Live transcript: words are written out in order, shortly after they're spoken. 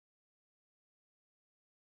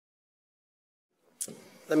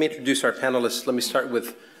let me introduce our panelists. Let me start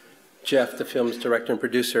with Jeff, the film's director and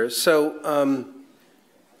producer. So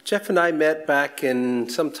Jeff and I met back in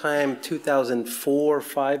sometime 2004,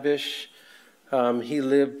 5-ish. He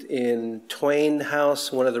lived in Twain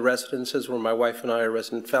House, one of the residences where my wife and I are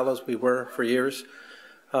resident fellows. We were for years.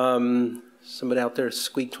 Somebody out there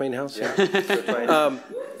squeak Twain House? Yeah.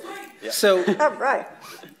 So, oh, right.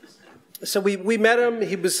 So we met him.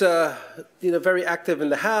 He was very active in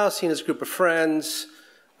the house. He and his group of friends.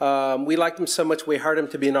 We liked him so much we hired him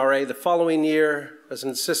to be an RA the following year as an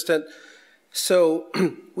assistant. So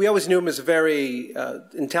we always knew him as a very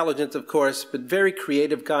intelligent, of course, but very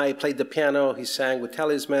creative guy. He played the piano. He sang with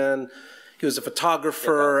Talisman. He was a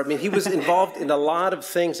photographer. I mean, he was involved in a lot of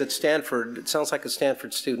things at Stanford. It sounds like a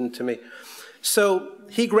Stanford student to me. So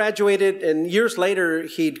he graduated, and years later,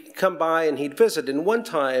 he'd come by and he'd visit. And one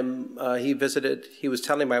time he visited, he was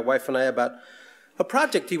telling my wife and I about a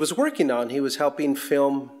project he was working on. He was helping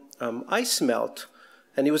film ice melt.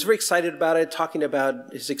 And he was very excited about it, talking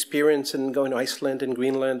about his experience in going to Iceland and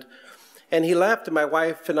Greenland. And he left, and my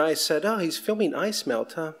wife and I said, oh, he's filming ice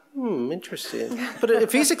melt, huh? Interesting. But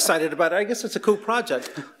if he's excited about it, I guess it's a cool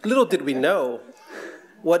project. Little did we know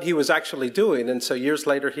what he was actually doing. And so years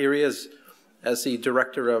later, here he is as the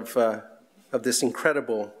director of this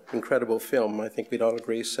incredible, incredible film. I think we'd all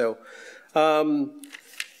agree. So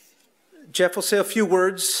Jeff will say a few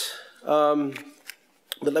words.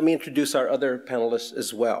 But let me introduce our other panelists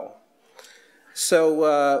as well.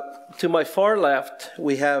 So to my far left,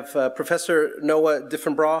 we have Professor Noah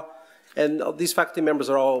Diffenbaugh, and these faculty members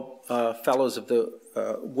are all fellows of the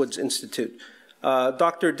Woods Institute.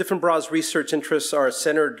 Dr. Diffenbaugh's research interests are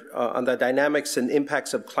centered on the dynamics and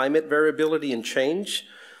impacts of climate variability and change,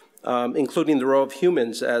 including the role of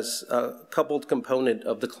humans as a coupled component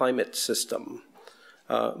of the climate system.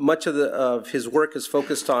 Much of his work is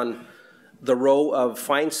focused on the role of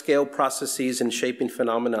fine-scale processes in shaping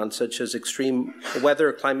phenomena such as extreme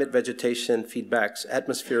weather, climate, vegetation, feedbacks,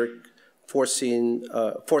 atmospheric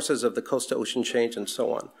forces of the coast-to-ocean change, and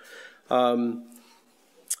so on.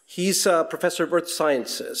 He's a professor of earth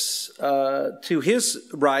sciences. To his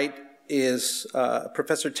right is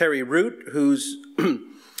Professor Terry Root, whose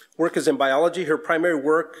work is in biology. Her primary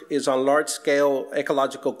work is on large-scale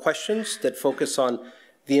ecological questions that focus on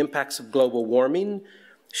the impacts of global warming.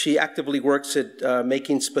 She actively works at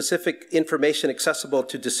making specific information accessible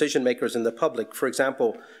to decision makers in the public. For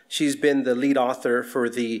example, she's been the lead author for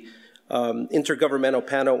the Intergovernmental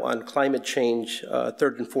Panel on Climate Change,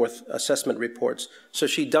 third and fourth assessment reports. So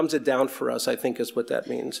she dumbs it down for us, I think is what that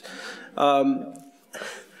means.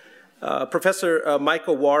 Professor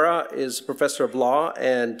Michael Wara is a professor of law,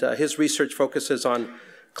 and his research focuses on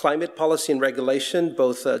climate policy and regulation,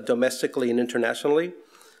 both domestically and internationally.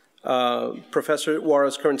 Professor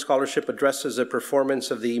Wara's current scholarship addresses the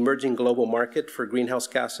performance of the emerging global market for greenhouse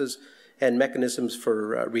gases and mechanisms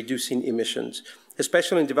for reducing emissions,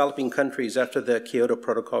 especially in developing countries after the Kyoto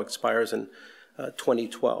Protocol expires in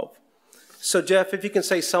 2012. So Jeff, if you can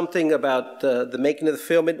say something about the making of the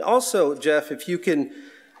film, and also, Jeff, if you can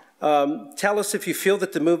tell us if you feel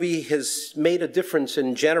that the movie has made a difference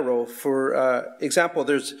in general. For example,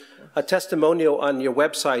 there's a testimonial on your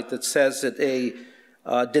website that says that a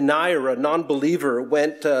denier, a non-believer,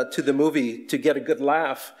 went to the movie to get a good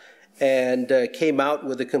laugh and came out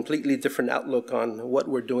with a completely different outlook on what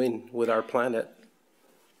we're doing with our planet.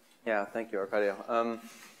 Yeah, thank you, Arcadio.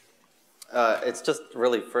 It's just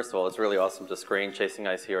really, first of all, it's really awesome to screen Chasing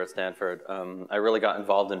Ice here at Stanford. I really got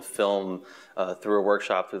involved in film through a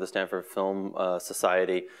workshop through the Stanford Film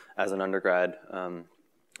Society as an undergrad.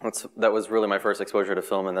 That was really my first exposure to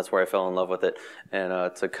film, and that's where I fell in love with it.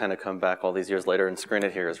 And to kind of come back all these years later and screen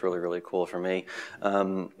it here is really, really cool for me.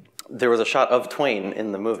 There was a shot of Twain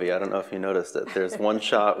in the movie. I don't know if you noticed it. There's one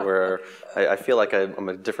shot where I feel like I'm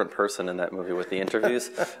a different person in that movie with the interviews.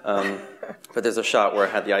 But there's a shot where I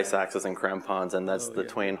had the ice axes and crampons, and that's the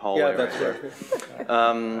Twain hallway right there.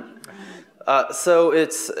 So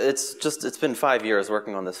it's been 5 years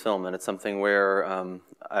working on this film, and it's something where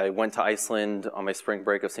I went to Iceland on my spring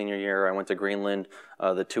break of senior year. I went to Greenland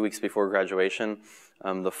the 2 weeks before graduation.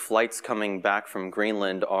 The flights coming back from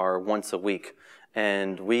Greenland are once a week.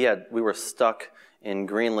 And we were stuck in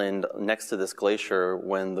Greenland next to this glacier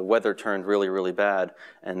when the weather turned really, really bad,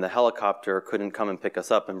 and the helicopter couldn't come and pick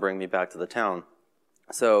us up and bring me back to the town.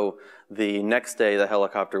 So the next day, the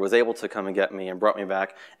helicopter was able to come and get me and brought me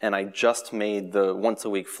back, and I just made the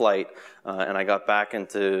once-a-week flight, and I got back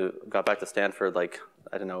to Stanford like,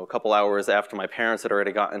 I don't know, a couple hours after my parents had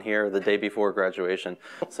already gotten here the day before graduation,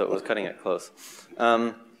 so it was cutting it close.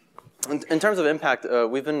 In terms of impact,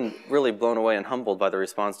 we've been really blown away and humbled by the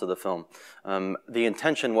response to the film. The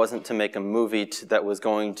intention wasn't to make a movie that was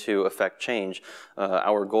going to affect change.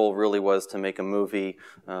 Our goal really was to make a movie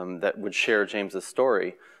that would share James's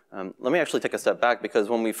story. Let me actually take a step back, because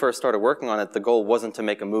when we first started working on it, the goal wasn't to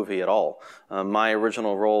make a movie at all. My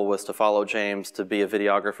original role was to follow James, to be a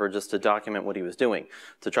videographer, just to document what he was doing,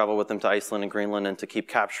 to travel with him to Iceland and Greenland, and to keep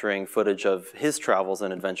capturing footage of his travels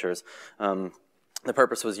and adventures. The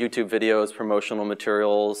purpose was YouTube videos, promotional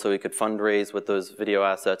materials, so he could fundraise with those video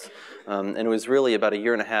assets. And it was really about 1.5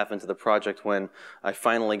 years into the project when I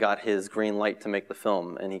finally got his green light to make the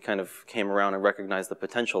film, and he kind of came around and recognized the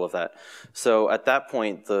potential of that. So at that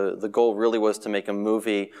point, the goal really was to make a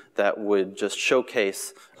movie that would just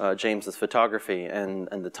showcase James's photography and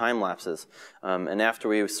the time lapses. And after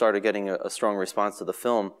we started getting a strong response to the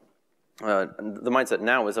film, the mindset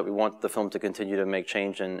now is that we want the film to continue to make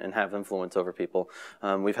change and have influence over people.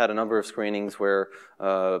 We've had a number of screenings where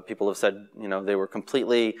people have said, they were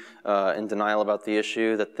completely in denial about the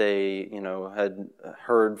issue, that they, had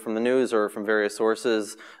heard from the news or from various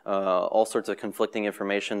sources, all sorts of conflicting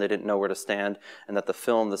information. They didn't know where to stand, and that the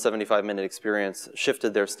film, the 75-minute experience,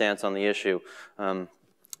 shifted their stance on the issue.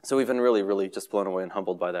 So we've been really, really just blown away and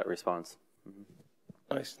humbled by that response.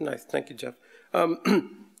 Nice. Thank you, Jeff.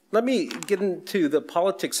 Let me get into the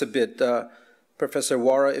politics a bit, Professor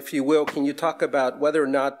Wara, if you will. Can you talk about whether or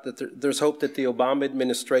not that there's hope that the Obama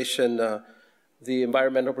administration, the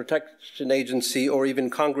Environmental Protection Agency, or even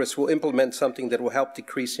Congress will implement something that will help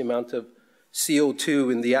decrease the amount of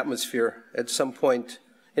CO2 in the atmosphere at some point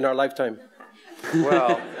in our lifetime?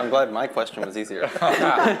 Well, I'm glad my question was easier.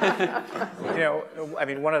 I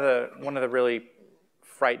mean, one of the really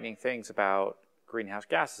frightening things about greenhouse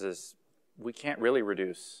gases is we can't really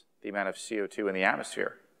reduce the amount of CO2 in the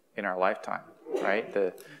atmosphere in our lifetime, right?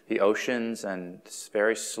 The oceans and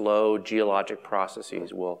very slow geologic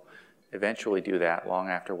processes will eventually do that long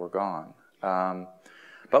after we're gone. But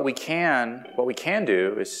what we can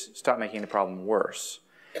do is stop making the problem worse.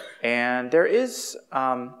 And there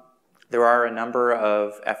are a number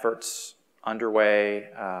of efforts underway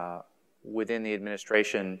within the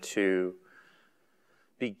administration to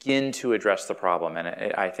begin to address the problem. And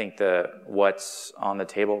I think what's on the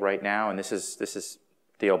table right now, and this is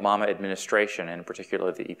the Obama administration, and in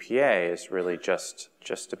particular the EPA, is really just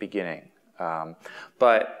a beginning.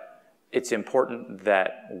 But it's important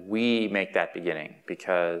that we make that beginning,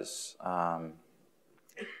 because an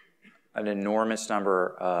enormous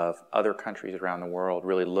number of other countries around the world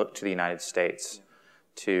really look to the United States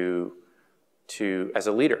as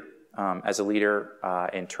a leader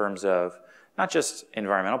in terms of not just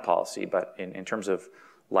environmental policy, but in terms of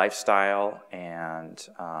lifestyle and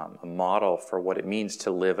a model for what it means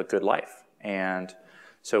to live a good life. And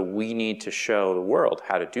so we need to show the world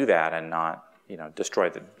how to do that and not,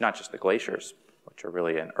 destroy not just the glaciers, which are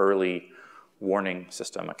really an early warning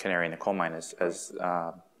system, a canary in the coal mine, as was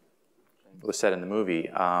said in the movie,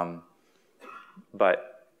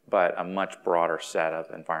 but a much broader set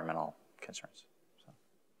of environmental concerns.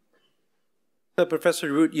 So, Professor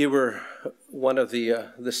Root, you were one of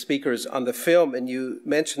the speakers on the film, and you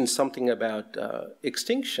mentioned something about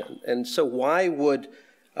extinction. And so why would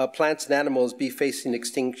plants and animals be facing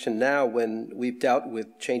extinction now when we've dealt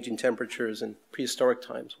with changing temperatures in prehistoric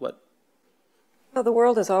times? Well, the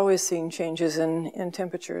world has always seen changes in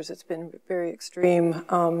temperatures. It's been very extreme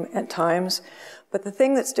at times. But the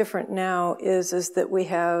thing that's different now is that we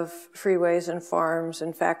have freeways and farms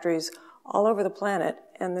and factories all over the planet,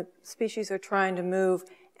 and the species are trying to move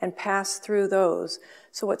and pass through those.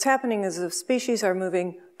 So what's happening is the species are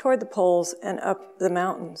moving toward the poles and up the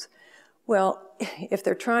mountains. Well, if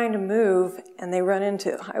they're trying to move and they run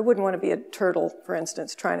into, I wouldn't want to be a turtle, for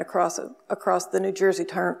instance, trying to cross the New Jersey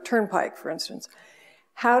Turnpike, for instance.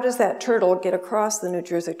 How does that turtle get across the New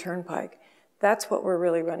Jersey Turnpike? That's what we're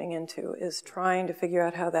really running into, is trying to figure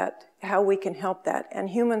out how we can help that.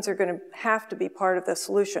 And humans are going to have to be part of the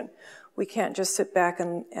solution. We can't just sit back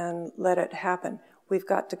and let it happen. We've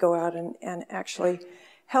got to go out and actually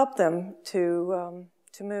help them to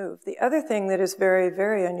move. The other thing that is very,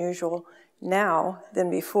 very unusual now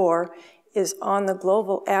than before is, on the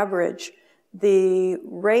global average, the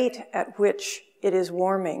rate at which it is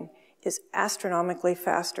warming is astronomically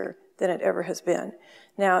faster than it ever has been.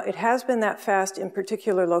 Now, it has been that fast in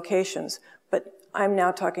particular locations, but I'm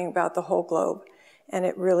now talking about the whole globe, and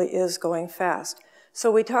it really is going fast. So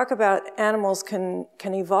we talk about animals can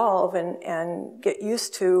evolve and get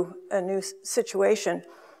used to a new situation,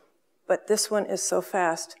 but this one is so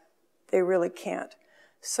fast, they really can't.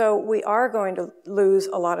 So we are going to lose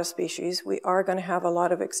a lot of species. We are going to have a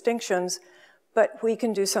lot of extinctions, But we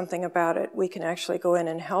can do something about it. We can actually go in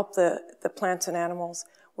and help the plants and animals.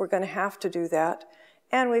 We're going to have to do that.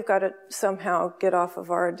 And we've got to somehow get off of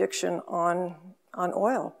our addiction on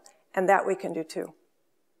oil. And that we can do too.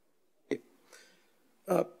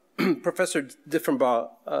 Professor Diffenbaugh,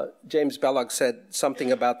 James Belloc said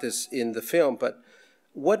something about this in the film, but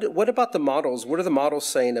what about the models? What are the models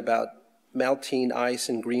saying about melting ice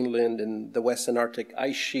in Greenland and the Western Arctic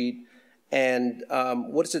ice sheet? And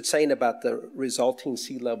what is it saying about the resulting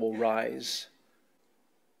sea level rise?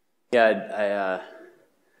 Yeah,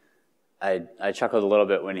 I chuckled a little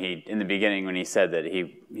bit when in the beginning when he said that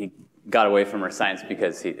he got away from our science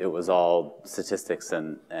because it was all statistics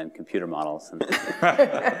and computer models. And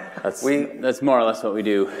that's more or less what we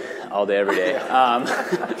do all day, every day.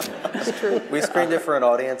 It's true. We screened it for an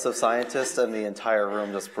audience of scientists, and the entire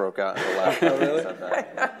room just broke out into laughter.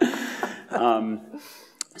 Oh, really?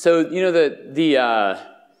 So you know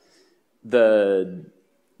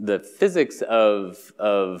the physics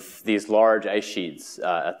of these large ice sheets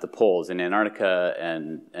at the poles in Antarctica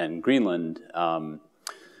and Greenland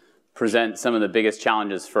present some of the biggest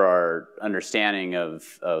challenges for our understanding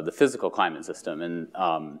of the physical climate system.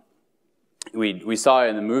 And we saw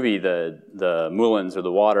in the movie the moulins, or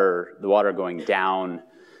the water going down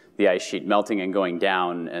the ice sheet, melting and going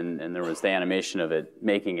down, and there was the animation of it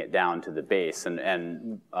making it down to the base.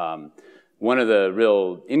 And one of the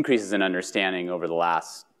real increases in understanding over the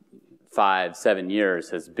last 5-7 years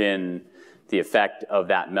has been the effect of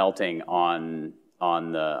that melting on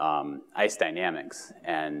the ice dynamics,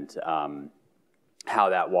 and how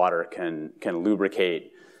that water can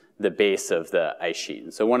lubricate the base of the ice sheet.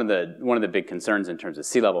 And so one of the big concerns in terms of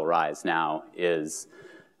sea level rise now is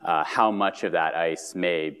how much of that ice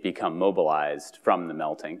may become mobilized from the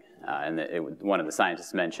melting. One of the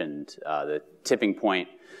scientists mentioned the tipping point.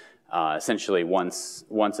 Essentially, once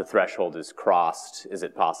a threshold is crossed, is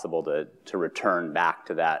it possible to return back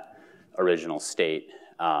to that original state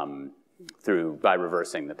by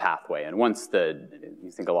reversing the pathway? And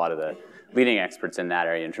you think a lot of the leading experts in that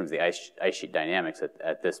area in terms of the ice sheet dynamics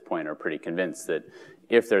at this point are pretty convinced that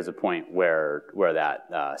if there's a point where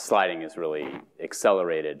that sliding is really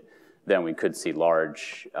accelerated, then we could see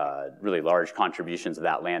really large contributions of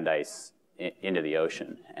that land ice into the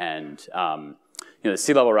ocean. And the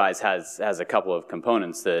sea level rise has a couple of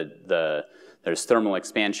components. There's thermal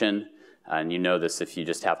expansion, and you know this if you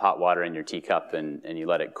just have hot water in your teacup and you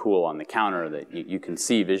let it cool on the counter, that you can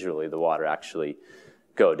see visually the water actually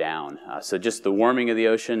go down. So just the warming of the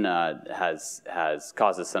ocean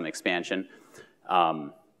causes some expansion.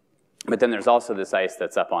 But then there's also this ice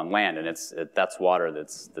that's up on land, and that's water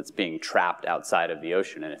that's being trapped outside of the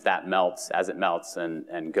ocean. And if that melts, as it melts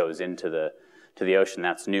and goes into the ocean,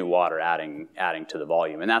 that's new water adding to the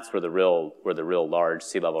volume, and that's where the real large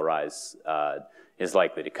sea level rise is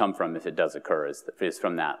likely to come from, if it does occur, is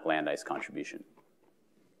from that land ice contribution.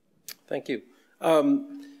 Thank you.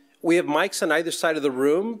 We have mics on either side of the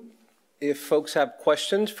room. If folks have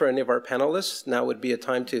questions for any of our panelists, now would be a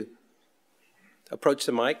time to approach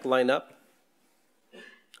the mic, line up,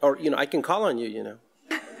 or I can call on you.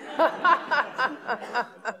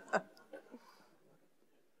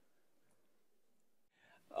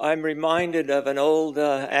 I'm reminded of an old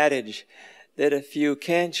adage that if you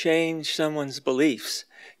can't change someone's beliefs,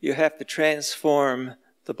 you have to transform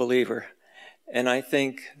the believer. And I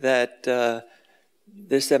think that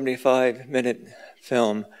this 75-minute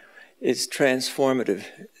film is transformative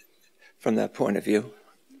from that point of view.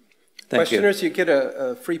 Thank Questioners, you get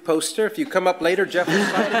a free poster. If you come up later, Jeff will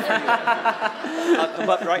sign it for you. I'll come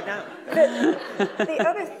up right now.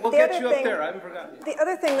 We'll get you up there. I haven't forgotten you. The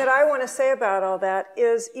other thing that I want to say about all that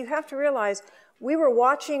is you have to realize we were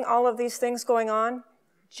watching all of these things going on.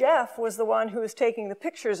 Jeff was the one who was taking the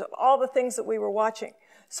pictures of all the things that we were watching.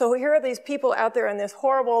 So here are these people out there in this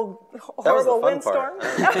horrible windstorm.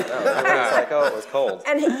 It was like, oh, it was cold.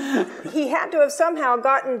 And he had to have somehow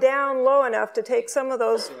gotten down low enough to take some of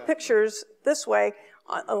those pictures this way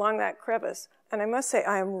along that crevice. And I must say,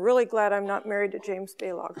 I am really glad I'm not married to James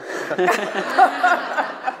Belloc.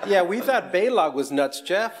 Yeah, we thought Belloc was nuts.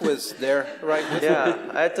 Jeff was there right with him.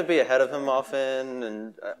 Yeah, I had to be ahead of him often.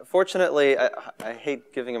 And fortunately, I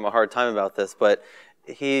hate giving him a hard time about this, but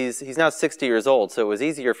he's now 60 years old, so it was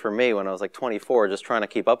easier for me when I was like 24 just trying to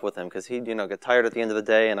keep up with him, because he'd get tired at the end of the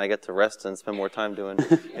day, and I get to rest and spend more time doing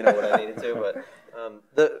what I needed to.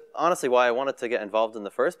 But honestly, why I wanted to get involved in the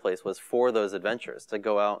first place was for those adventures, to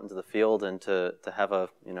go out into the field and to have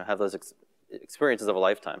have those experiences of a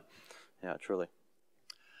lifetime. Yeah, truly.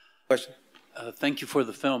 Question. Thank you for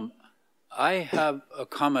the film. I have a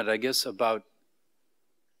comment, I guess, about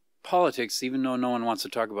politics, even though no one wants to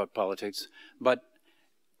talk about politics, but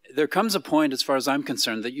there comes a point, as far as I'm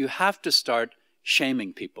concerned, that you have to start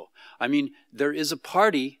shaming people. I mean, there is a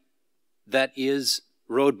party that is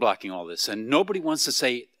roadblocking all this, and nobody wants to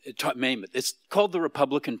say, name it. It's called the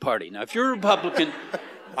Republican Party. Now, if you're a Republican,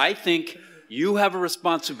 I think you have a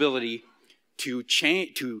responsibility to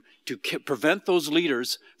prevent those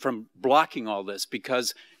leaders from blocking all this,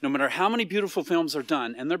 because no matter how many beautiful films are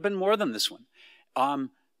done, and there have been more than this one,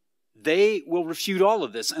 they will refute all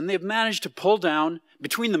of this, and they've managed to pull down,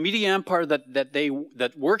 between the media empire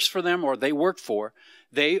that works for them or they work for,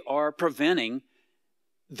 they are preventing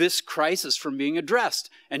this crisis from being addressed.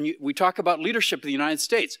 And we talk about leadership in the United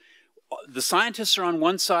States. The scientists are on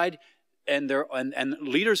one side, and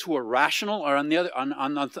leaders who are rational are on the other,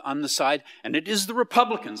 on the side, and it is the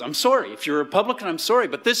Republicans. I'm sorry. If you're a Republican, I'm sorry,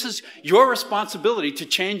 but this is your responsibility to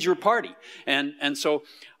change your party. And so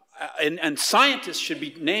scientists should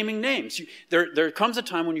be naming names. There comes a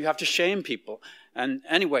time when you have to shame people. And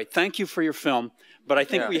anyway, thank you for your film, but I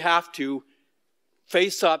think we have to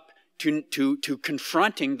face up to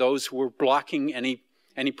confronting those who are blocking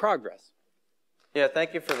any progress. Yeah,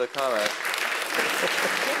 thank you for the comment.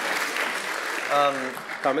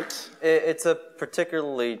 Comments? It's a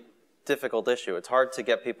particularly difficult issue. It's hard to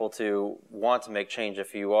get people to want to make change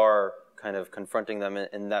if you are kind of confronting them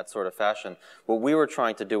in that sort of fashion. What we were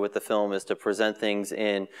trying to do with the film is to present things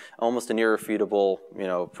in almost an irrefutable,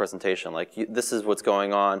 presentation. Like, this is what's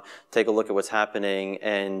going on, take a look at what's happening,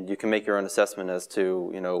 and you can make your own assessment as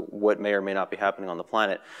to, what may or may not be happening on the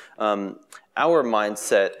planet. Our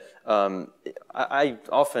mindset, I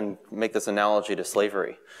often make this analogy to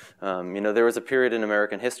slavery. There was a period in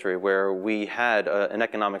American history where we had an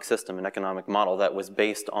economic system, an economic model that was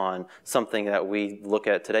based on something that we look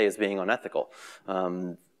at today as being unethical.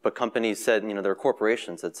 But companies said, there were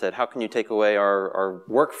corporations that said, how can you take away our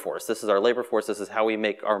workforce? This is our labor force. This is how we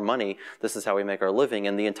make our money. This is how we make our living.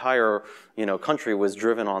 And the entire, country was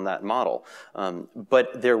driven on that model.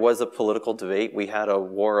 But there was a political debate. We had a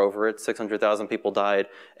war over it. 600,000 people died.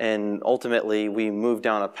 And ultimately, we moved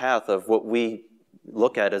down a path of what we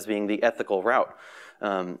look at as being the ethical route.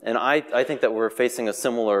 And I think that we're facing a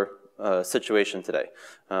similar situation today.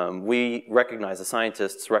 We recognize, the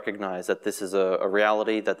scientists recognize that this is a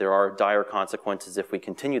reality, that there are dire consequences if we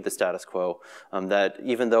continue the status quo, that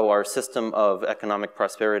even though our system of economic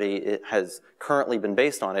prosperity has currently been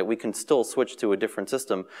based on it, we can still switch to a different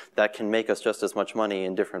system that can make us just as much money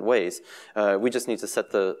in different ways. We just need to set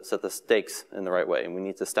the stakes in the right way, and we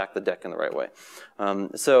need to stack the deck in the right way.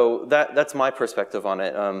 So that's my perspective on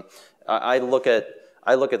it. I look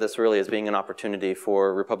at this really as being an opportunity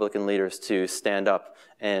for Republican leaders to stand up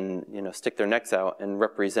and stick their necks out and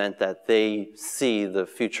represent that they see the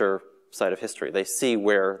future side of history. They see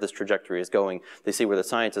where this trajectory is going. They see where the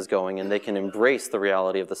science is going, and they can embrace the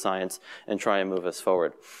reality of the science and try and move us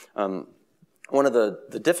forward. One of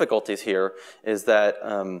the difficulties here is that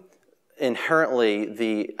inherently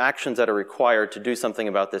the actions that are required to do something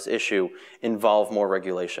about this issue involve more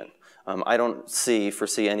regulation. I don't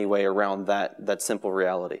foresee any way around that simple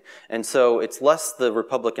reality. And so it's less the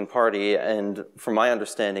Republican Party, and from my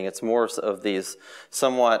understanding, it's more of these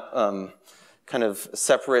somewhat kind of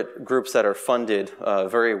separate groups that are funded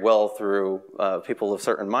very well through people of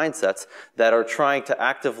certain mindsets that are trying to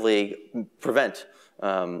actively prevent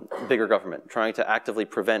bigger government, trying to actively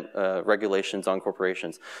prevent regulations on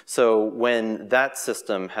corporations. So when that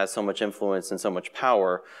system has so much influence and so much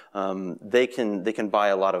power, they can buy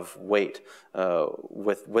a lot of weight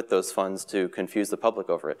with those funds to confuse the public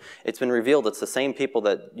over it. It's been revealed it's the same people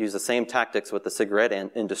that use the same tactics with the cigarette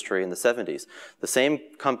industry in the 70s. The same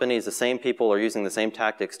companies, the same people are using the same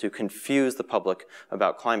tactics to confuse the public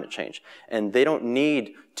about climate change. And they don't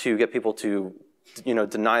need to get people to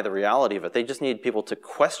deny the reality of it. They just need people to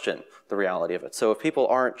question the reality of it. So if people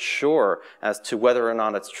aren't sure as to whether or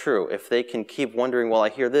not it's true, if they can keep wondering, well, I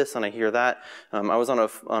hear this and I hear that. I was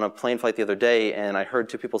on a plane flight the other day, and I heard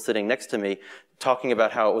two people sitting next to me talking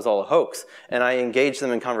about how it was all a hoax. And I engaged them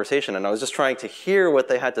in conversation, and I was just trying to hear what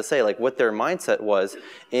they had to say, like what their mindset was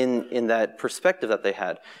in that perspective that they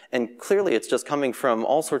had. And clearly it's just coming from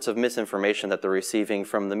all sorts of misinformation that they're receiving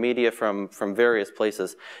from the media, from various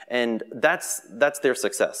places. And that's their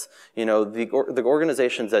success. The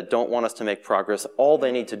organizations that don't want us to make progress, all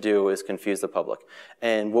they need to do is confuse the public.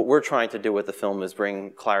 And what we're trying to do with the film is bring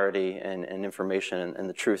clarity and information and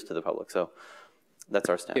the truth to the public. So that's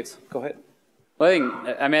our stance. Go ahead. Well,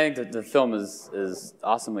 I think that the film is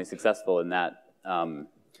awesomely successful in that. I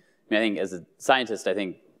think as a scientist,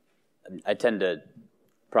 I tend to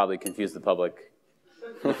probably confuse the public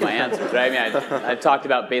with my answers, right? I mean, I've talked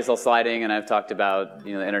about basal sliding, and I've talked about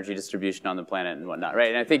the energy distribution on the planet and whatnot, right?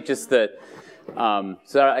 And I think just that,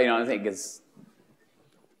 I think as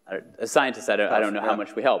a scientist, I don't know how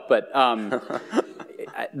much we help, but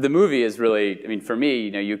the movie is really, I mean, for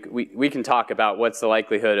me, we can talk about what's the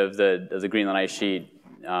likelihood of the Greenland ice sheet,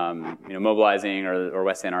 mobilizing or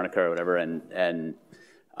West Antarctica or whatever, and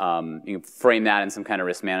you can frame that in some kind of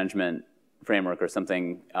risk management framework or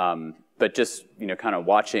something. But just kind of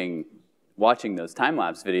watching those time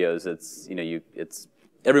lapse videos, it's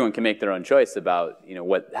everyone can make their own choice about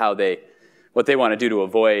what they want to do to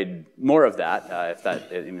avoid more of that,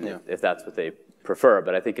 if that's what they prefer.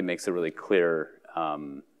 But I think it makes a really clear,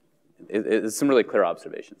 it's some really clear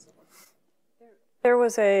observations. There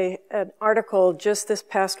was an article just this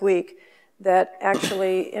past week that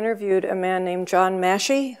actually interviewed a man named John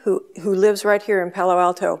Massey, who lives right here in Palo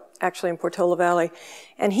Alto, actually in Portola Valley.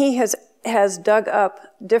 And he has dug up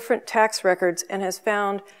different tax records and has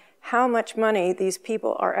found how much money these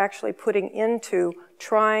people are actually putting into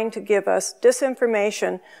trying to give us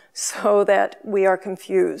disinformation so that we are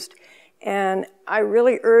confused. And I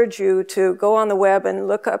really urge you to go on the web and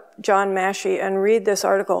look up John Massey and read this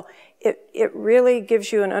article. It really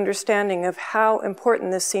gives you an understanding of how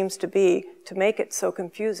important this seems to be to make it so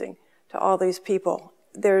confusing to all these people.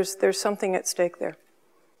 There's something at stake there.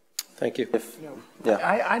 Thank you.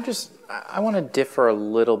 I want to differ a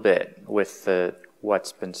little bit with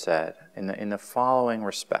what's been said in the following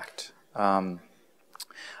respect.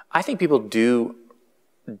 I think people do.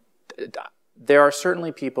 There are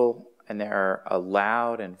certainly people, and they're a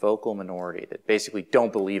loud and vocal minority that basically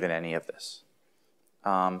don't believe in any of this.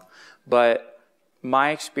 But my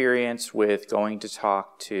experience with going to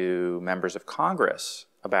talk to members of Congress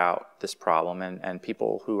about this problem and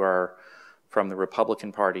people who are from the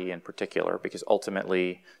Republican Party in particular, because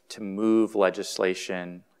ultimately to move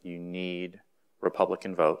legislation, you need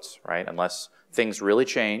Republican votes, right? Unless things really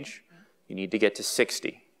change, you need to get to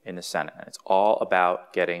 60 in the Senate. And it's all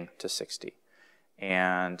about getting to 60.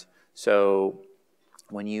 And so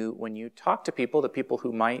when you talk to people, the people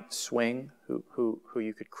who might swing, who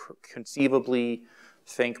you could conceivably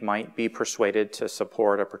think might be persuaded to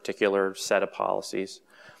support a particular set of policies,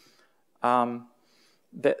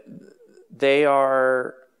 they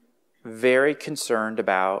are very concerned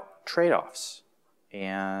about trade-offs,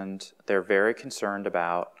 and they're very concerned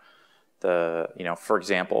about for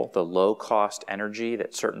example, the low-cost energy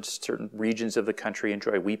that certain regions of the country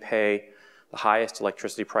enjoy. We pay the highest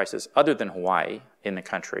electricity prices other than Hawaii in the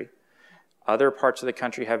country. Other parts of the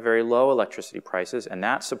country have very low electricity prices, and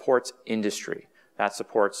that supports industry. That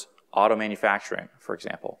supports auto manufacturing, for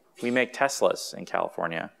example. We make Teslas in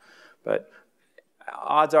California, but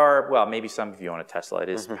odds are, well, maybe some of you own a Tesla. It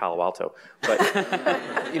is Palo Alto.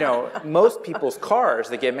 But, most people's cars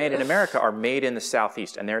that get made in America are made in the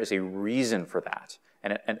Southeast, and there is a reason for that.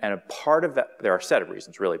 And a part of that, there are a set of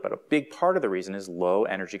reasons really, but a big part of the reason is low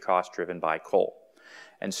energy costs driven by coal.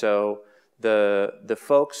 And so the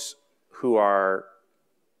folks who are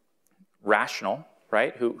rational,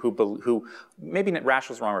 right, who maybe not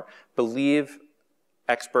rational is the wrong word, believe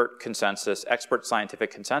expert scientific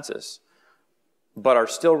consensus, but are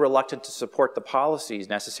still reluctant to support the policies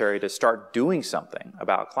necessary to start doing something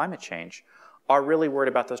about climate change, are really worried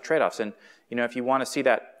about those trade-offs. And if you want to see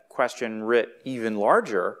that question writ even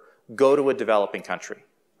larger, go to a developing country,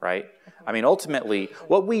 right? I mean, ultimately,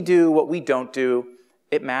 what we do, what we don't do,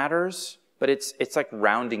 it matters, but it's like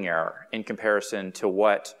rounding error in comparison to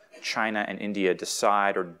what China and India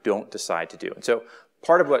decide or don't decide to do. And so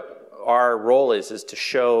part of what our role is to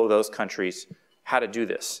show those countries how to do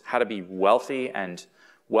this, how to be wealthy and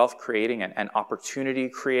wealth creating and opportunity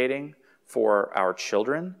creating for our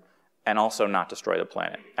children, and also not destroy the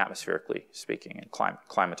planet, atmospherically speaking and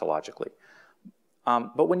climatologically.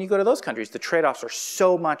 But when you go to those countries, the trade-offs are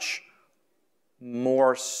so much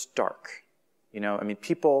more stark. I mean,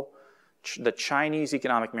 the Chinese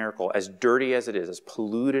economic miracle, as dirty as it is, as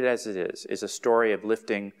polluted as it is a story of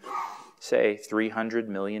lifting, say, 300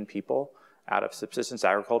 million people out of subsistence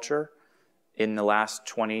agriculture in the last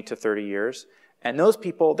 20 to 30 years. And those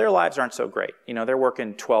people, their lives aren't so great. They're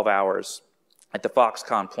working 12 hours at the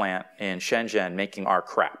Foxconn plant in Shenzhen making our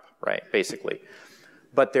crap, right, basically.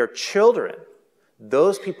 But their children,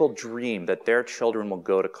 those people dream that their children will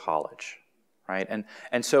go to college, right?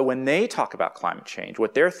 And so when they talk about climate change,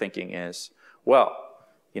 what they're thinking is, well,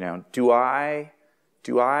 do I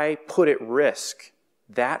put at risk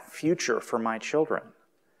that future for my children?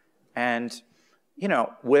 And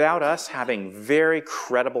without us having very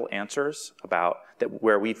credible answers about that,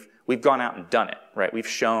 where we've gone out and done it, right? We've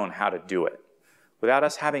shown how to do it. without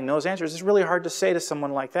us having those answers, it's really hard to say to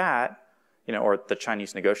someone like that, you know, or the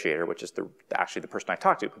Chinese negotiator, which is actually the person I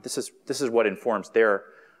talked to, but this is what informs their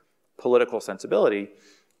political sensibility.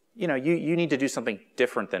 You know, you need to do something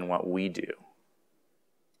different than what we do.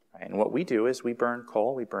 Right? And what we do is we burn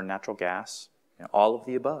coal, we burn natural gas, you know, all of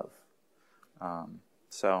the above.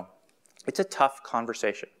 So it's a tough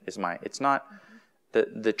conversation. It's not,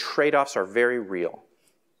 the trade-offs are very real,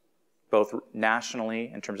 both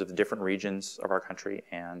nationally in terms of the different regions of our country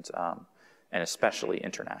and especially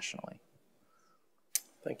internationally.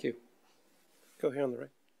 Thank you. Go here on the right.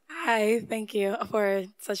 Hi, thank you for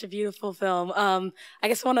such a beautiful film. I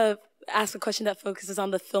guess I want to ask a question that focuses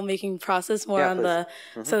on the filmmaking process, more on the,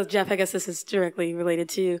 so Jeff, I guess this is directly related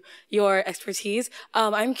to your expertise.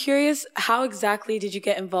 I'm curious, how exactly did you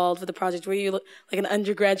get involved with the project? Were you like an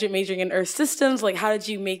undergraduate majoring in Earth Systems? Like, how did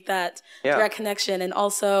you make that direct connection? And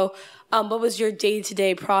also, what was your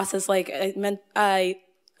day-to-day process like? In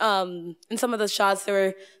some of the shots, there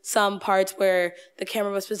were some parts where the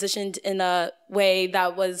camera was positioned in a way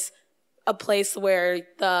that was a place where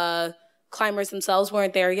the climbers themselves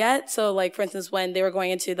weren't there yet. So, like, for instance, when they were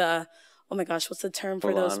going into the, oh my gosh, what's the term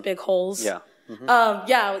for those big holes? Yeah.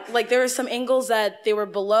 Yeah, like there were some angles that they were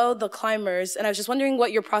below the climbers, and I was just wondering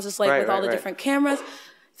what your process like with all the different cameras,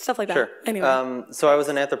 stuff like that. Sure. Anyway. So I was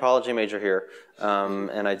an anthropology major here,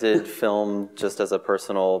 and I did film just as a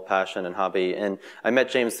personal passion and hobby. And I met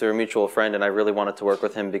James through a mutual friend, and I really wanted to work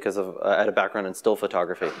with him because of I had a background in still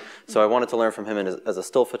photography. So I wanted to learn from him as a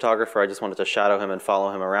still photographer. I just wanted to shadow him and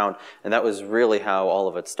follow him around, and that was really how all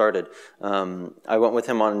of it started. I went with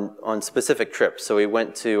him on specific trips. So we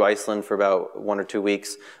went to Iceland for about 1 or 2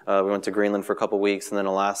 weeks. We went to Greenland for a couple weeks, and then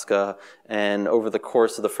Alaska. And over the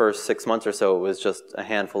course of the first 6 months or so, it was just a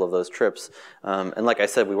handful of those trips. And like I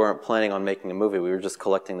said, we weren't planning on making a movie. We were just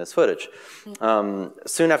collecting this footage.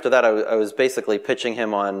 Soon after that, I was basically pitching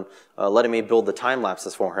him on letting me build the time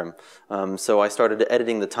lapses for him. So I started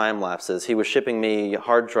editing the time lapses. He was shipping me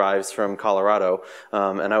hard drives from Colorado,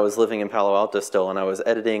 and I was living in Palo Alto still, and I was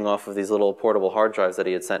editing off of these little portable hard drives that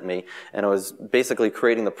he had sent me, and I was basically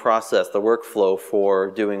creating the process, the workflow for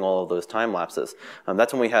doing all of those time lapses.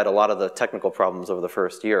 That's when we had a lot of the technical problems over the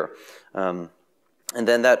first year. And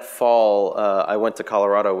then that fall, I went to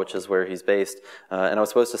Colorado, which is where he's based, and I was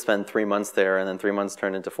supposed to spend 3 months there, and then 3 months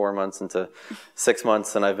turned into 4 months, into 6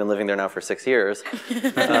 months, and I've been living there now for 6 years.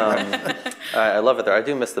 I love it there. I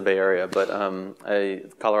do miss the Bay Area, but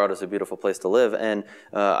Colorado's a beautiful place to live, and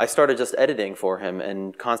I started just editing for him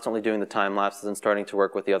and constantly doing the time lapses and starting to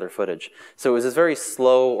work with the other footage. So it was this very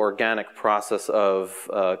slow, organic process of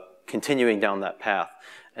continuing down that path.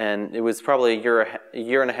 And it was probably a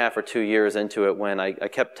year and a half or 2 years into it when I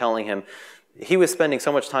kept telling him, he was spending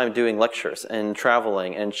so much time doing lectures and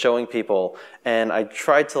traveling and showing people, and I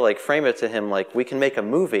tried to like frame it to him like, we can make a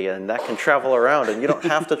movie and that can travel around and you don't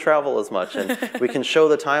have to travel as much, and we can show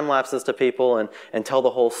the time lapses to people and tell the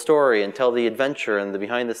whole story and tell the adventure and the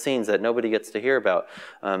behind the scenes that nobody gets to hear about.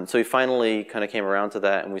 So he finally kind of came around to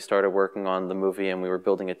that, and we started working on the movie, and we were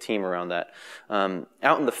building a team around that.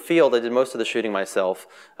 Out in the field, I did most of the shooting myself.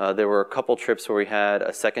 There were a couple trips where we had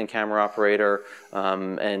a second camera operator,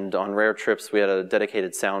 and on rare trips we had a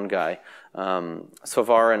dedicated sound guy.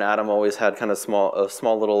 Svavar and Adam always had kind of a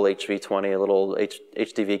small little HV20, a little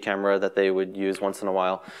HDV camera that they would use once in a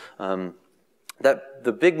while.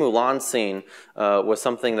 The big Mulan scene was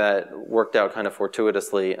something that worked out kind of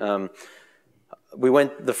fortuitously.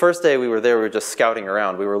 The first day we were there, we were just scouting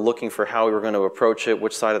around. We were looking for how we were going to approach it,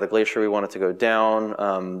 which side of the glacier we wanted to go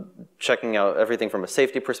down, checking out everything from a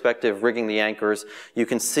safety perspective, rigging the anchors. You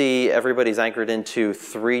can see everybody's anchored into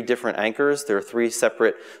 3 different anchors. There are 3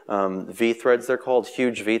 separate V-threads, they're called,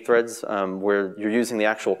 huge V-threads, where you're using the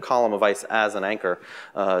actual column of ice as an anchor.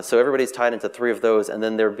 So everybody's tied into 3 of those, and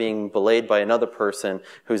then they're being belayed by another person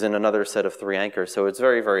who's in another set of 3 anchors. So it's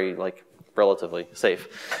very, very, like, relatively safe.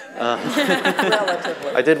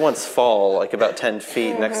 Relatively. I did once fall like about 10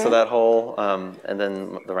 feet next to that hole, and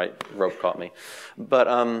then the right rope caught me. But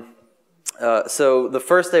so the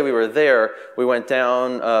first day we were there, we went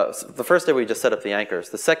down, the first day we just set up the anchors.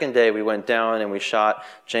 The second day we went down and we shot.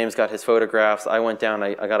 James got his photographs. I went down,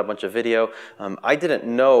 I got a bunch of video. I didn't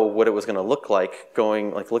know what it was going to look like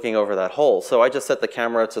looking over that hole. So I just set the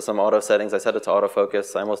camera to some auto settings. I set it to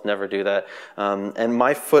autofocus. I almost never do that. And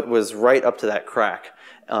my foot was right up to that crack.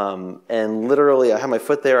 And literally, I had my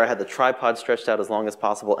foot there, I had the tripod stretched out as long as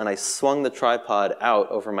possible, and I swung the tripod out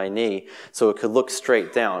over my knee so it could look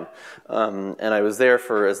straight down. And I was there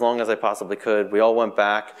for as long as I possibly could. We all went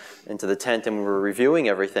back into the tent and we were reviewing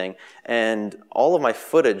everything, and all of my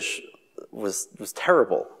footage was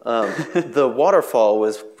terrible. The waterfall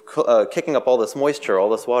was kicking up all this moisture, all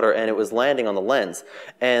this water, and it was landing on the lens.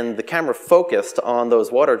 And the camera focused on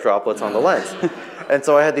those water droplets on the lens. And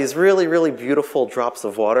so I had these really, really beautiful drops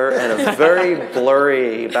of water and a very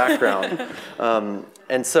blurry background.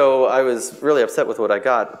 And so I was really upset with what I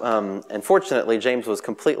got. And fortunately, James was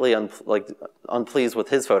completely unpleased with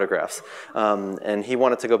his photographs. And he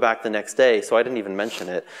wanted to go back the next day, so I didn't even mention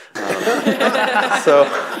it.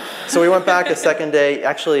 So we went back a second day.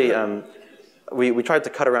 Actually, we tried to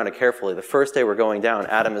cut around it carefully. The first day we're going down,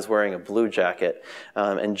 Adam is wearing a blue jacket,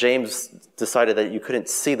 and James decided that you couldn't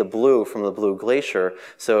see the blue from the blue glacier.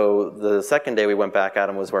 So the second day we went back,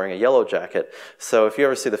 Adam was wearing a yellow jacket. So if you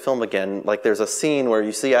ever see the film again, like there's a scene where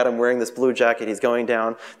you see Adam wearing this blue jacket, he's going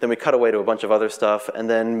down, then we cut away to a bunch of other stuff, and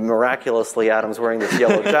then miraculously Adam's wearing this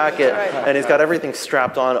yellow jacket, and he's got everything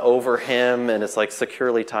strapped on over him, and it's like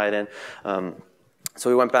securely tied in. So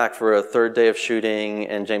we went back for a third day of shooting,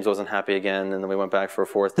 and James wasn't happy again, and then we went back for a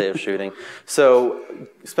fourth day of shooting. So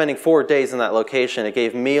spending 4 days in that location, it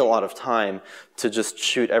gave me a lot of time to just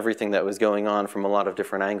shoot everything that was going on from a lot of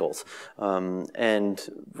different angles. And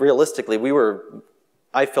realistically,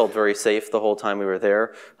 I felt very safe the whole time we were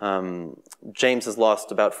there. James has lost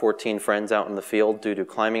about 14 friends out in the field due to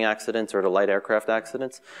climbing accidents or to light aircraft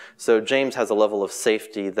accidents. So James has a level of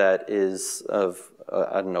safety that is of,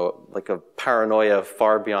 I don't know, like a paranoia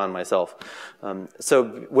far beyond myself.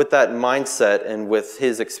 So with that mindset and with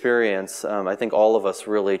his experience, I think all of us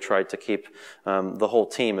really tried to keep the whole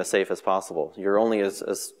team as safe as possible. You're only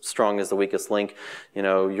as strong as the weakest link. You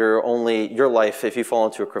know, your life, if you fall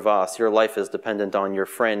into a crevasse, your life is dependent on your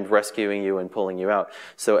friend rescuing you and pulling you out.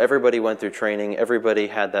 So everybody went through training. Everybody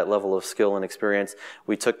had that level of skill and experience.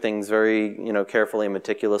 We took things very, carefully and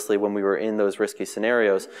meticulously when we were in those risky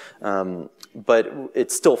scenarios. But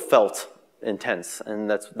it still felt intense, and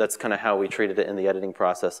that's kind of how we treated it in the editing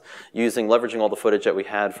process, leveraging all the footage that we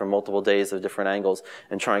had from multiple days of different angles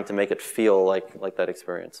and trying to make it feel like that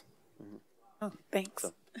experience. Mm-hmm. Oh, thanks.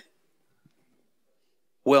 So.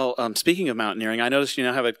 Well, speaking of mountaineering, I noticed you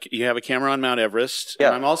have a camera on Mount Everest. Yeah.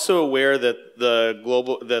 And I'm also aware that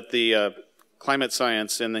the climate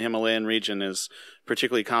science in the Himalayan region is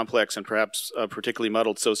particularly complex and perhaps particularly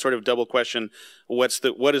muddled. So sort of double question, what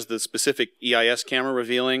is the specific EIS camera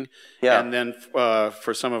revealing? Yeah. And then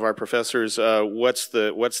for some of our professors, what's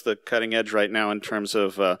the cutting edge right now in terms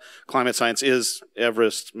of climate science? Is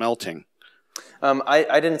Everest melting?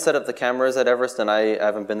 I didn't set up the cameras at Everest, and I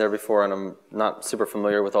haven't been there before, and I'm not super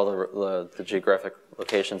familiar with all the geographic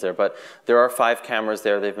locations there, but there are 5 cameras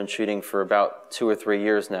there. They've been shooting for about 2 or 3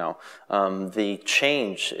 years now. The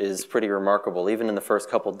change is pretty remarkable. Even in the first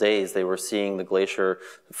couple days, they were seeing the glacier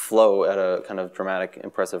flow at a kind of dramatic,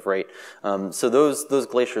 impressive rate. So those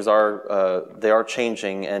glaciers are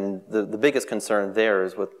changing, and the biggest concern there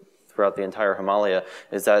is throughout the entire Himalaya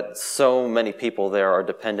is that so many people there are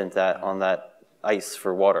dependent on that ice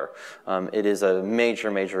for water. It is a major,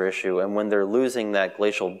 major issue, and when they're losing that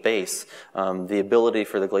glacial base, the ability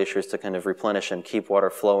for the glaciers to kind of replenish and keep water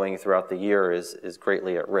flowing throughout the year is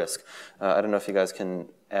greatly at risk. I don't know if you guys can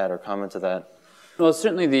add or comment to that. Well,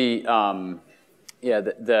 certainly there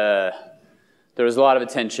was a lot of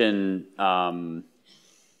attention a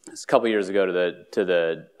couple years ago to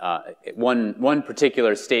the one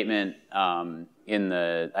particular statement in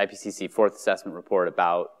the IPCC fourth assessment report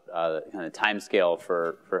about the kind of time scale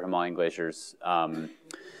for Himalayan glaciers. And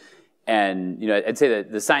I'd say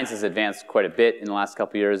that the science has advanced quite a bit in the last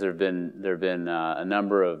couple of years. There have been a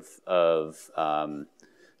number of kind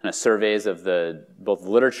of surveys of both the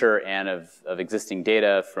literature and of existing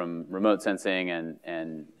data from remote sensing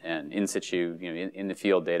and in situ, in the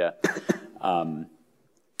field data.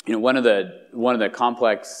 One of the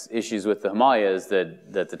complex issues with the Himalaya is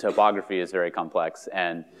that the topography is very complex,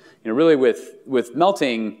 and really with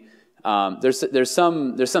melting, there's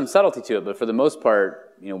some subtlety to it, but for the most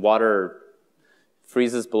part, water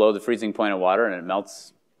freezes below the freezing point of water and it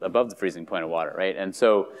melts above the freezing point of water, right? And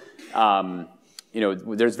so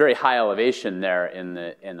there's very high elevation there in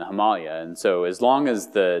the Himalaya, and so as long as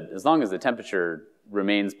the temperature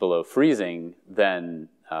remains below freezing, then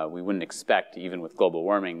we wouldn't expect, even with global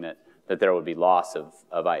warming, that there would be loss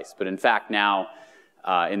of ice. But in fact, now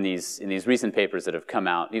in these recent papers that have come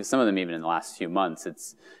out, some of them even in the last few months,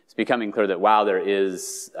 it's becoming clear that while there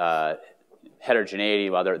is heterogeneity,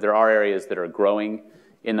 while there are areas that are growing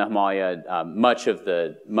in the Himalaya, much of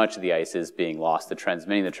the ice is being lost.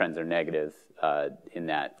 Many of the trends are negative in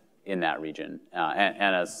that region.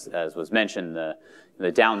 And as was mentioned,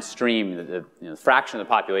 the downstream, the fraction of the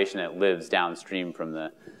population that lives downstream from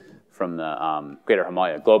the Greater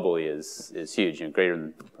Himalaya globally is huge. Greater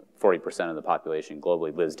than 40% of the population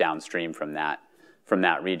globally lives downstream from that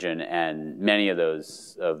that region, and many of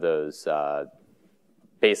those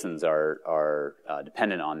basins are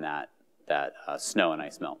dependent on that snow and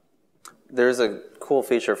ice melt. There's a cool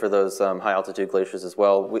feature for those high altitude glaciers as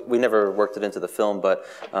well. We never worked it into the film, but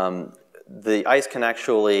the ice can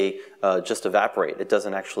actually just evaporate. It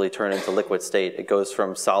doesn't actually turn into liquid state. It goes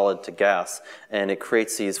from solid to gas, and it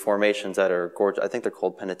creates these formations that are gorgeous. I think they're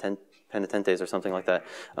called penitentes or something like that.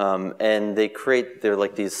 And they're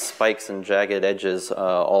like these spikes and jagged edges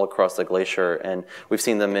all across the glacier, and we've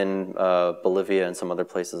seen them in Bolivia and some other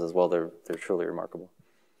places as well. They're truly remarkable.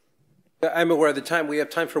 I'm aware of the time. We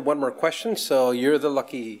have time for one more question, so you're the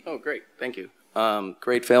lucky. Oh, great. Thank you.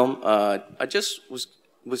 Great film. I just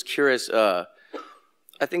was curious. I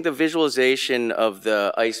think the visualization of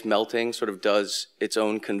the ice melting sort of does its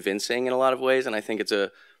own convincing in a lot of ways, and I think it's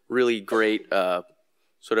a really great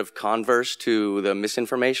sort of converse to the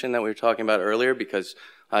misinformation that we were talking about earlier, because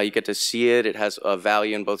you get to see it. It has a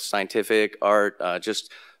value in both scientific, art,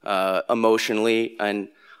 just emotionally. And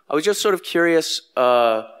I was just sort of curious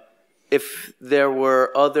if there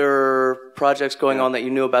were other projects going on that you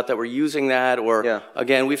knew about that were using that, or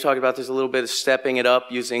again, we've talked about this a little bit, stepping it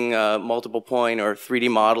up using multiple point or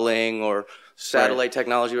 3D modeling or satellite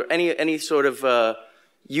technology, or any sort of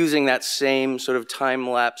using that same sort of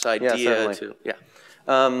time-lapse idea to,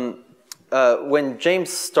 when James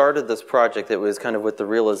started this project, it was kind of with the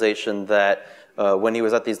realization that when he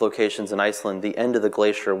was at these locations in Iceland, the end of the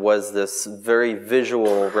glacier was this very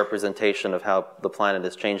visual representation of how the planet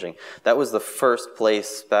is changing. That was the first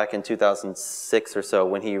place back in 2006 or so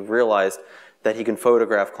when he realized that he can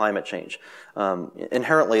photograph climate change.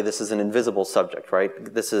 Inherently, this is an invisible subject,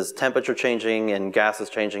 right? This is temperature changing and gases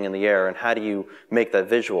changing in the air, and how do you make that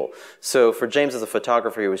visual? So for James as a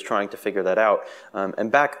photographer, he was trying to figure that out.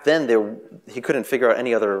 And back then, he couldn't figure out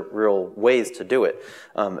any other real ways to do it.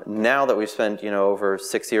 Now that we've spent over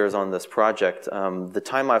 6 years on this project, the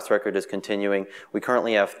time-lapse record is continuing. We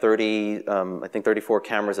currently have 34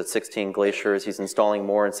 cameras at 16 glaciers. He's installing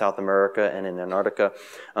more in South America and in Antarctica.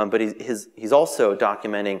 But he's also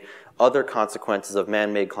documenting other consequences of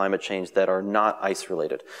man-made climate change that are not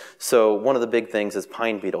ice-related. So one of the big things is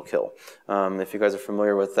pine beetle kill. If you guys are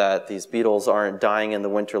familiar with that, these beetles aren't dying in the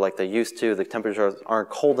winter like they used to. The temperatures aren't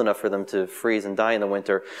cold enough for them to freeze and die in the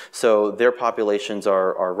winter. So their populations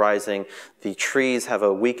are rising. The trees have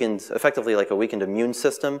effectively like a weakened immune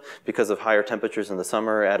system because of higher temperatures in the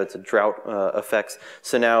summer added to drought effects.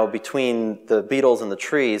 So now between the beetles and the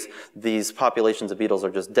trees, these populations of beetles are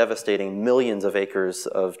just devastating millions of acres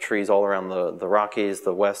of trees all around the Rockies,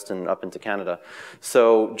 the West, and up into Canada.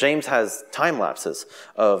 So James has time lapses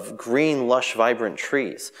of green, lush, vibrant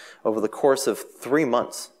trees. Over the course of 3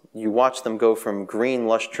 months, you watch them go from green,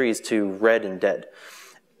 lush trees to red and dead.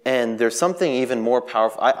 And there's something even more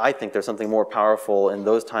powerful, I think there's something more powerful in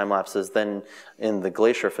those time lapses than in the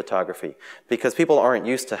glacier photography, because people aren't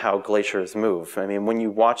used to how glaciers move. I mean, when you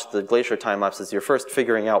watch the glacier time lapses, you're first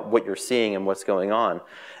figuring out what you're seeing and what's going on.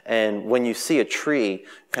 And when you see a tree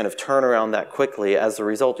kind of turn around that quickly as a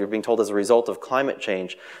result, you're being told as a result of climate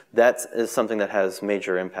change, that is something that has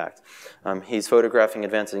major impact. He's photographing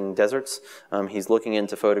advancing deserts. He's looking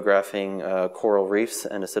into photographing coral reefs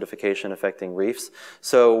and acidification affecting reefs.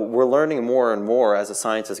 So we're learning more and more as the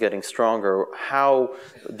science is getting stronger how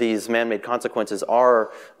these man-made consequences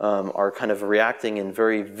are kind of reacting in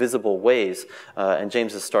very visible ways. And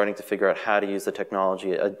James is starting to figure out how to use the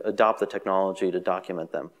technology, adopt the technology to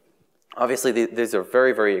document them. Obviously, these are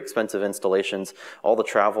very, very expensive installations. All the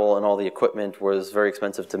travel and all the equipment was very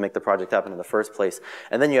expensive to make the project happen in the first place.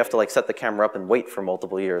 And then you have to set the camera up and wait for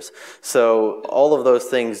multiple years. So all of those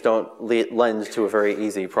things don't lend to a very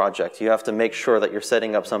easy project. You have to make sure that you're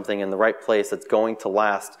setting up something in the right place that's going to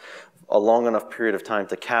last a long enough period of time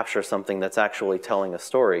to capture something that's actually telling a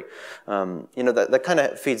story. That kind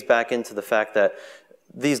of feeds back into the fact that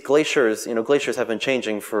these glaciers, glaciers have been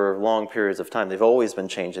changing for long periods of time. They've always been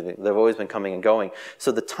changing. They've always been coming and going.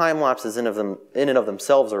 So the time lapses in and of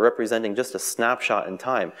themselves are representing just a snapshot in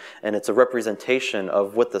time. And it's a representation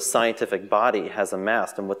of what the scientific body has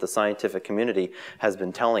amassed and what the scientific community has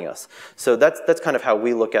been telling us. So that's kind of how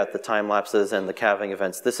we look at the time lapses and the calving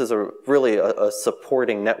events. This is really a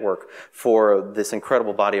supporting network for this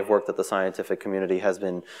incredible body of work that the scientific community has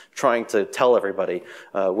been trying to tell everybody.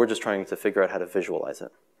 We're just trying to figure out how to visualize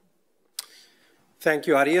it. Thank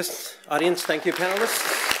you, audience. Thank you,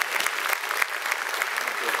 panelists.